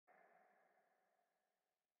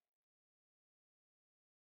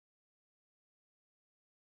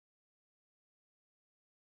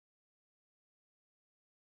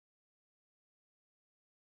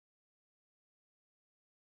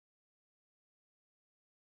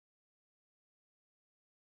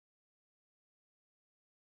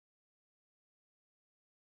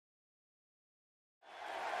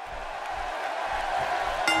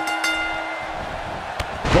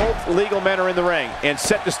Both legal men are in the ring and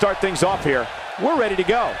set to start things off here. We're ready to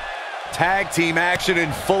go. Tag team action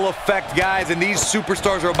in full effect, guys, and these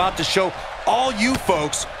superstars are about to show all you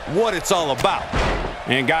folks what it's all about.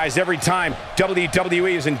 And guys, every time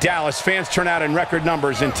WWE is in Dallas, fans turn out in record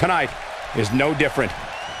numbers, and tonight is no different.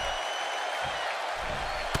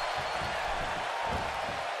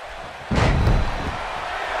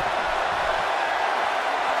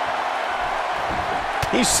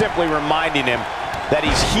 He's simply reminding him that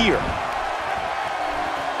he's here.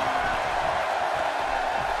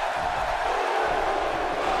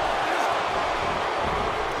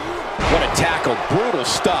 What a tackle, brutal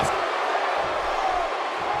stuff.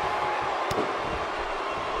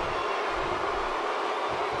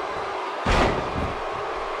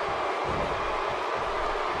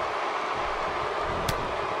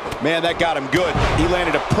 Man, that got him good. He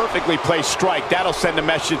landed a perfectly placed strike. That'll send a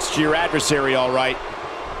message to your adversary, all right.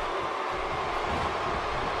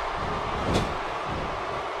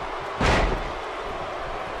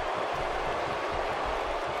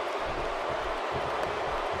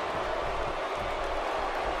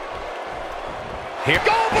 Here,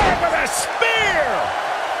 Goldberg with a spear!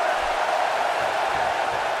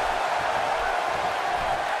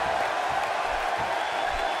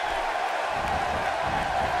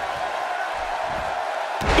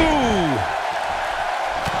 Ooh!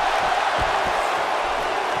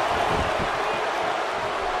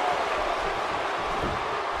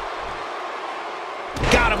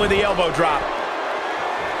 Got him with the elbow drop.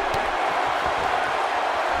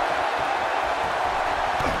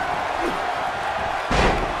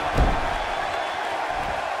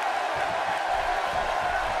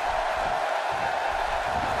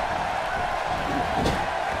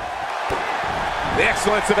 The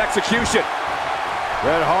excellence of execution.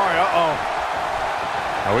 Bret Hart,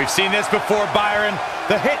 Now, we've seen this before, Byron.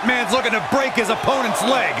 The Hitman's looking to break his opponent's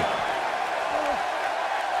leg.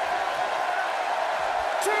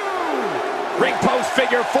 Ring post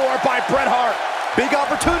figure 4 by Bret Hart. Big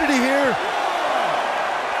opportunity here.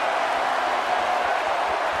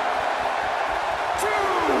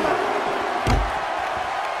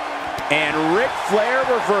 And Ric Flair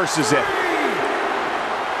reverses it.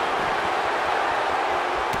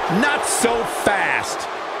 Not so fast.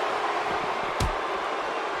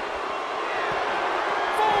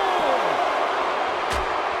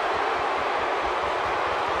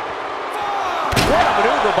 What a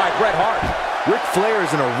maneuver by Bret Hart. Ric Flair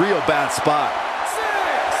is in a real bad spot.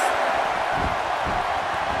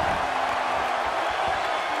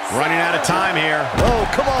 Running out of time here. Oh,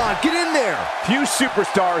 come on, get in there. Few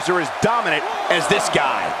superstars are as dominant as this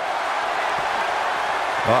guy.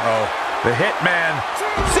 Uh-oh. The Hitman.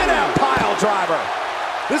 Sit down, pile driver.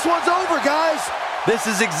 This one's over, guys. This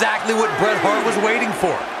is exactly what Bret Hart was waiting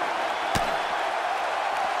for. 4,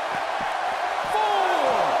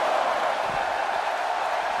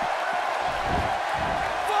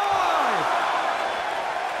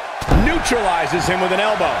 5. Neutralizes him with an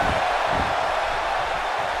elbow.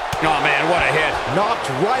 Oh, man, what a hit. Knocked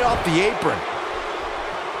right off the apron.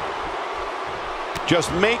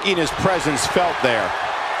 Just making his presence felt there.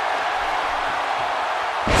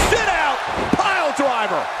 Sit out, pile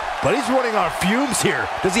driver. But he's running on fumes here.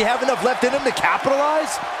 Does he have enough left in him to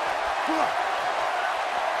capitalize?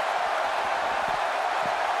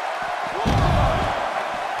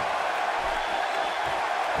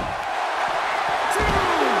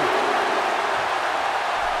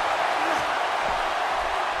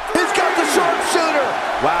 He's got the sharpshooter.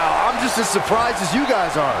 Wow, I'm just as surprised as you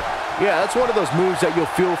guys are. Yeah, that's one of those moves that you'll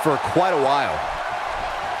feel for quite a while.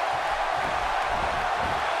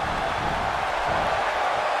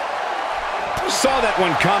 Saw that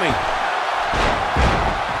one coming.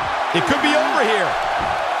 It could be over here.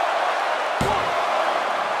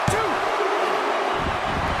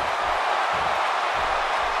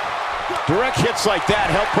 1, 2. Direct hits like that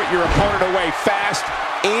help put your opponent away fast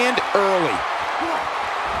and early.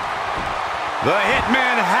 The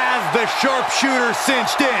Hitman has the sharpshooter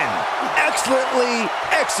cinched in. Excellently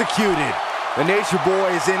executed. The Nature Boy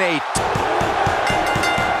is in a...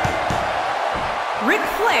 Ric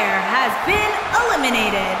Flair has been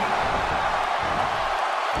eliminated.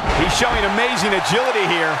 He's showing amazing agility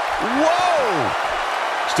here. Whoa!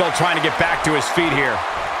 Still trying to get back to his feet here.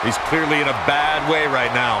 He's clearly in a bad way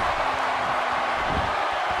right now.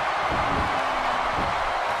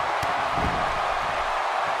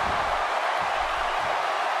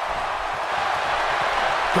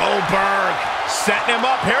 Goldberg setting him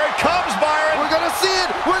up. Here it comes, Byron. We're gonna see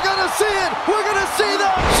it. We're gonna see it. We're gonna see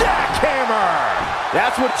the jackhammer.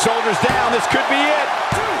 That's what shoulders down. This could be it.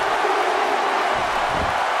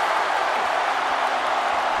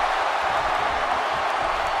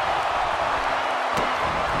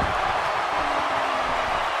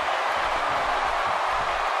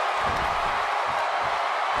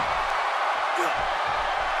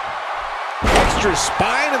 extra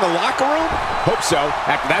spine in the locker room? Hope so,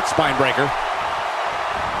 after that spine breaker.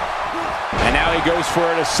 And now he goes for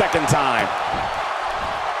it a second time.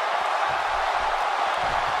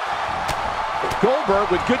 Goldberg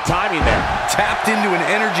with good timing there. Tapped into an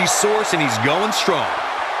energy source, and he's going strong.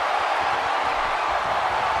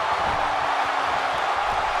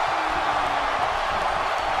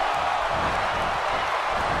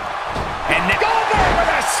 And Goldberg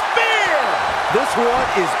with a spear! This one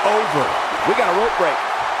is over. We got a rope break.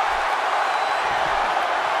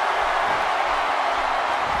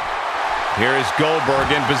 Here is Goldberg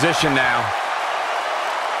in position now.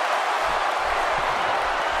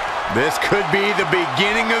 This could be the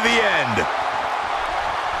beginning of the end.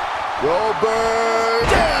 Goldberg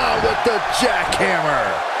down with the jackhammer.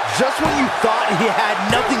 Just when you thought he had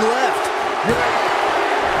nothing left.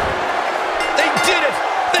 They did it!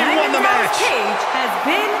 They won the match! Cage has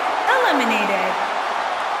been eliminated.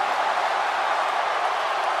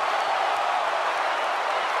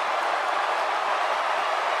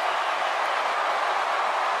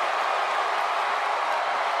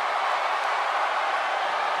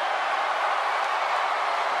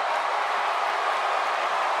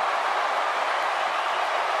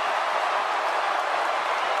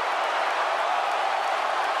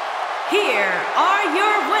 Here are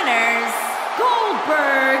your winners,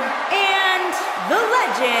 Goldberg and the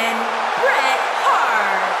legend, Bret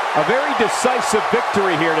Hart. A very decisive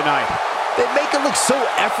victory here tonight. They make it look so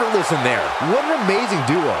effortless in there. What an amazing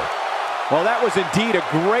duo. Well, that was indeed a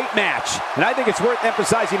great match, and I think it's worth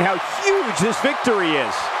emphasizing how huge this victory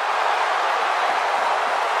is.